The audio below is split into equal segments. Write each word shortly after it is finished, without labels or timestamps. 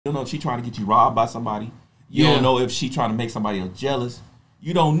don't know if she trying to get you robbed by somebody. You don't know if she trying to make somebody else jealous.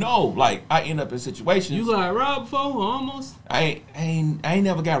 You don't know. Like, I end up in situations. You got robbed before, almost? I ain't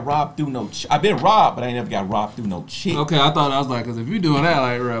never got robbed through no I've been robbed, but I ain't never got robbed through no chick. Okay, I thought I was like, because if you doing that,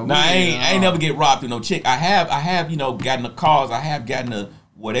 like, bro. Nah, I ain't never get robbed through no chick. I have, you know, gotten the calls. I have gotten the,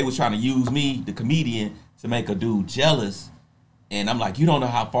 where they was trying to use me, the comedian, to make a dude jealous. And I'm like, you don't know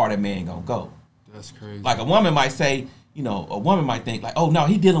how far that man gonna go. That's crazy. Like, a woman might say, you know, a woman might think, like, oh, no,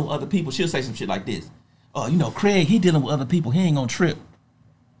 he dealing with other people. She'll say some shit like this. Oh, you know, Craig, he dealing with other people. He ain't gonna trip.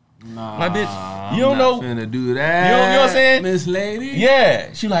 Nah, like, bitch, you don't know. I'm not finna do that. You know what I'm saying? Miss Lady?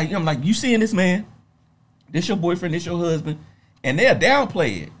 Yeah. She like, I'm like, you seeing this man? This your boyfriend, this your husband. And they'll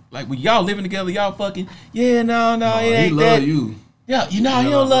downplay it. Like, when y'all living together, y'all fucking, yeah, no, it ain't that. He love you. Yeah, you know, he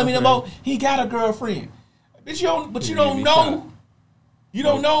don't love me no more. He got a girlfriend. Bitch, you don't know. You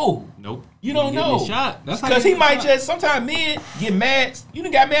don't know. Nope. You don't know. Because he might just, sometimes men get mad. You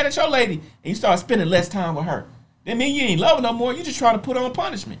done got mad at your lady and you start spending less time with her. That mean you ain't loving no more. You just trying to put on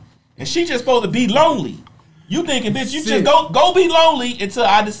punishment. And she just supposed to be lonely. You thinking, bitch, you just go be lonely until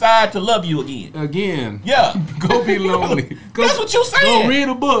I decide to love you again. Again. Yeah. Go be lonely. That's what you saying. Go read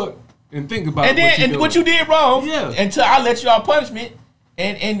a book and think about what you did wrong. Yeah. Until I let you out punishment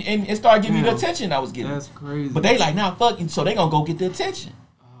and start giving you the attention I was getting. That's crazy. But they like, nah, fucking, so they gonna go get the attention.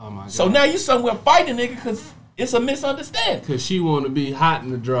 Oh my God. So now you somewhere fighting nigga because it's a misunderstanding. Because she want to be hot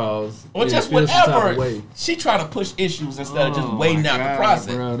in the draws. Or just whatever. She trying to push issues instead of just waiting out the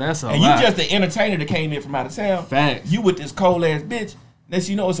process. Bro, that's and lot. You just the entertainer that came in from out of town. Facts. You with this cold ass bitch. Next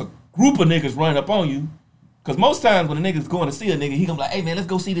you know it's a group of niggas running up on you. Because most times when a nigga's going to see a nigga, he gonna be like, hey man, let's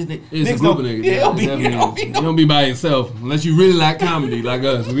go see this nigga. It's a group of niggas. Yeah, you don't be by yourself. Unless you really like comedy like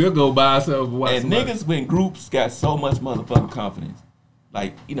us. We'll go by ourselves and watch and niggas when groups got so much motherfucking confidence.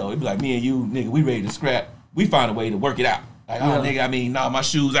 Like, you know, it'd be like me and you, nigga, we ready to scrap. We find a way to work it out. Like, nigga, I mean, no, my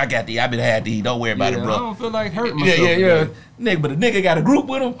shoes, I got these. I been had these. Don't worry about it, bro. I don't feel like hurting myself. Yeah. Nigga, but a nigga got a group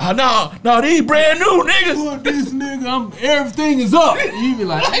with him. Oh, no, these brand new niggas. Fuck this nigga, everything is up. You be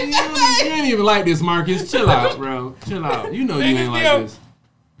like, hey, you ain't even like this, Marcus. Chill out, bro. Chill out. You know you ain't like this.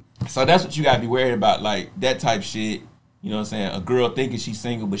 So that's what you gotta be worried about, like that type shit. You know what I'm saying? A girl thinking she's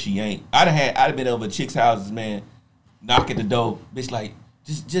single, but she ain't. I'd have been over at chicks' houses, man, knock at the door. Bitch, like,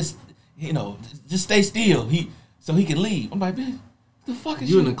 just you know, just stay still. So he can leave. I'm like, bitch, the fuck is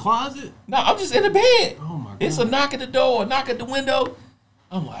you in the closet? No, I'm just in the bed. Oh my God. It's a knock at the door, a knock at the window.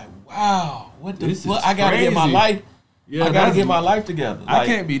 I'm like, wow, what the fuck? I gotta crazy. get my life. Yeah, I gotta get my life together. Like, I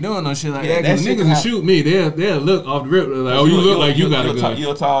can't be doing no shit like that. Cause niggas will shoot me. They'll look off the rip. They're like, oh, you look like you got a gun.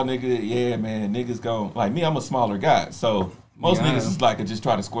 You're a tall nigga. Yeah, man. Niggas gon' like me. I'm a smaller guy, so most niggas is like just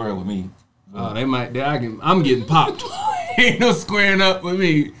try to square with me. Oh, they might. I'm getting popped. Ain't no squaring up with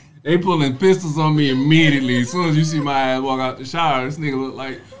me. They pulling pistols on me immediately. As soon as you see my ass walk out the shower, this nigga look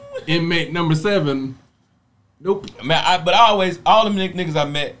like inmate number 7. Nope. Man, but I always, all them niggas I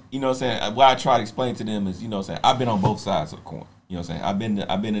met, you know what I'm saying, what I try to explain to them is, you know what I'm saying, I've been on both sides of the coin. You know what I'm saying?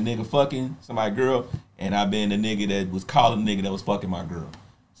 I've been a nigga fucking somebody's girl, and I've been a nigga that was calling a nigga that was fucking my girl.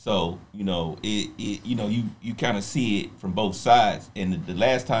 So, you know, you kind of see it from both sides. And the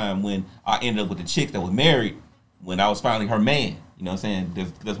last time when I ended up with the chick that was married, when I was finally her man, you know what I'm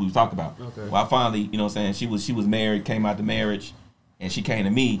saying? That's what we talked about. Okay. Well, I finally, you know what I'm saying, she was married, came out the marriage, and she came to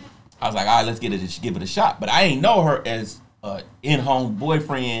me. I was like, all right, let's give it a shot. But I ain't know her as an in-home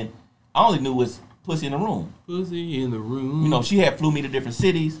boyfriend. I only knew was pussy in the room. Pussy in the room. You know, she had flew me to different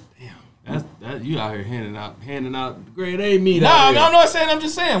cities. Damn, that you out here handing out grade A meat. No, I'm not saying. I'm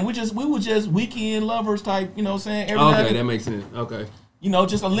just saying we were just weekend lovers type. You know what I'm saying? Okay, that makes sense. Okay. You know,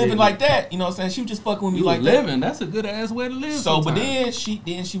 just a living like that. You know what I'm saying? She was just fucking with me like living. That's a good ass way to live. So, but then she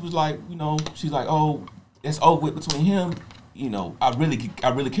was like, you know, she's like, oh, it's over with between him. You know, I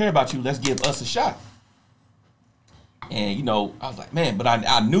really care about you. Let's give us a shot. And you know, I was like, man, but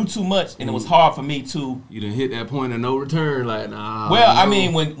I knew too much, and it was hard for me to. You didn't hit that point of no return, like nah. Well, I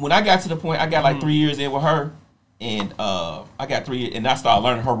mean, when I got to the point, I got like 3 years in with her, and I got 3 years, and I started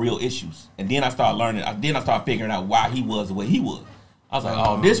learning her real issues, and then I started figuring out why he was the way he was. I was like,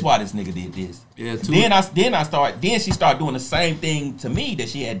 oh, this why this nigga did this. Yeah. Then she started doing the same thing to me that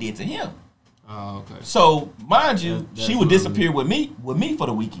she had did to him. Oh, okay. So, mind you, she would disappear with me for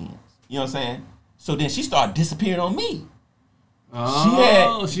the weekends. You know what I'm saying? So then she started disappearing on me.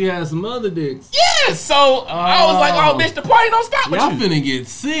 Oh, she had some other dicks. Yeah, so I was like, oh, bitch, the party don't stop with y'all you. Y'all finna get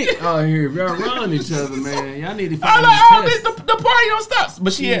sick out here if y'all around each other, man. Y'all need to find I was like, oh, bitch, the party don't stop.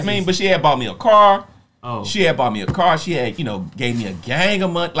 But she had bought me a car. Oh. She had bought me a car. She had, you know, gave me a gang a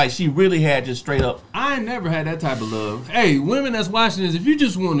month. Like, she really had just straight up. I ain't never had that type of love. Hey, women that's watching this, if you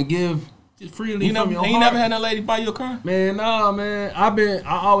just want to give Just freely You from your ain't heart. never had no lady buy you a car? Man, no, man. I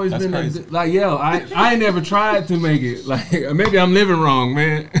always That's been crazy. like, yo, I ain't never tried to make it. Like, maybe I'm living wrong,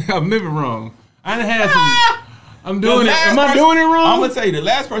 man. I'm living wrong. I done had some. I'm doing it. Am I doing it wrong? I'm gonna tell you, the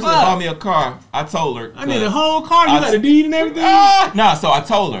last person that bought me a car, I told her. I need a whole car. You got a deed and everything. Nah, so I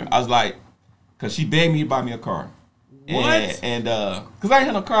told her, I was like, cause she begged me to buy me a car. What? And cause I ain't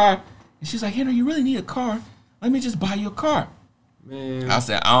had no car, and she's like, Henry, you really need a car? Let me just buy you a car. Man, I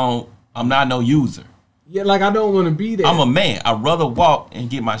said, I'm not no user. yeah, like I don't want to be there. I'm a man. I'd rather walk and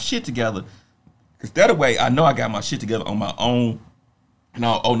get my shit together. Cause that way I know I got my shit together on my own and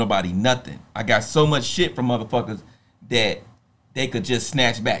I don't owe nobody nothing. I got so much shit from motherfuckers that they could just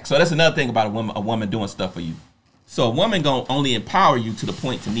snatch back. So that's another thing about a woman doing stuff for you. So a woman gonna only empower you to the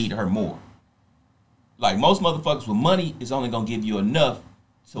point to need her more. Like most motherfuckers with money is only gonna give you enough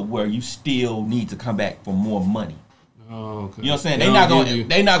to where you still need to come back for more money. Oh, okay. You know what I'm saying? They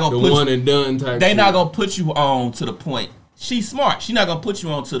not gonna the put one and done type. They shit. not gonna put you on to the point. She's smart. She not gonna put you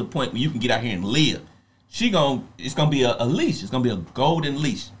on to the point where you can get out here and live. It's gonna be a leash. It's gonna be a golden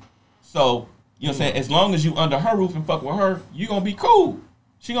leash. So you know what I'm saying? As long as you under her roof and fuck with her, you gonna be cool.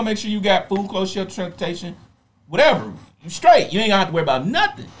 She gonna make sure you got food, clothes, shelter, transportation, whatever. You straight. You ain't gonna have to worry about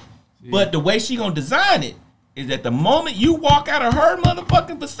nothing. Yeah. But the way she gonna design it is that the moment you walk out of her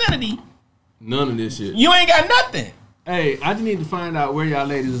motherfucking vicinity, none of this shit. You ain't got nothing. Hey, I just need to find out where y'all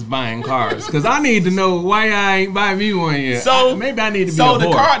ladies is buying cars, cause I need to know why y'all ain't buying me one yet. So maybe I need to be so a the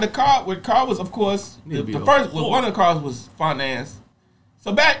whore. car was of course the first one of the cars was financed.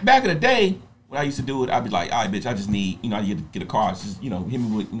 So back in the day when I used to do it, I'd be like, all right, bitch, I just need I need to get a car. It's just hit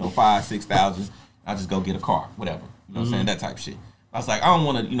me with 5,000-6,000. I just go get a car, whatever. You know what I'm saying, that type of shit. I was like, I don't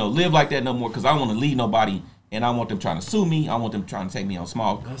want to live like that no more, because I don't want to leave nobody. And I want them trying to sue me. I want them trying to take me on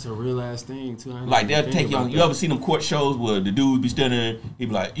small. That's a real ass thing too. Like they'll take you on. You ever see them court shows where the dude be standing there? He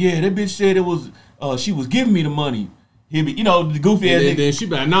be like, "Yeah, that bitch said it was. She was giving me the money." He be, the goofy ass. Then she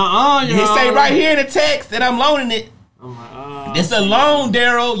be like, "Nah, he say right here in the text that I'm loaning it. I'm like, it's a loan,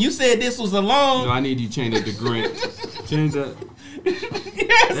 Daryl. You said this was a loan. No, I need you to change it to grant. Change that.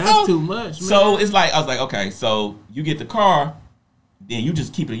 Yeah, that's too much, man. So it's like I was like, okay, so you get the car, then you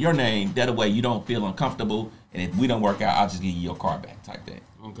just keep it in your name. That way you don't feel uncomfortable. And if we don't work out, I'll just give you your car back, type thing.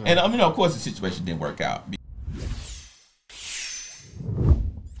 Okay. And of course, the situation didn't work out.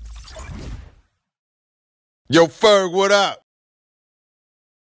 Yo, Furg, what up?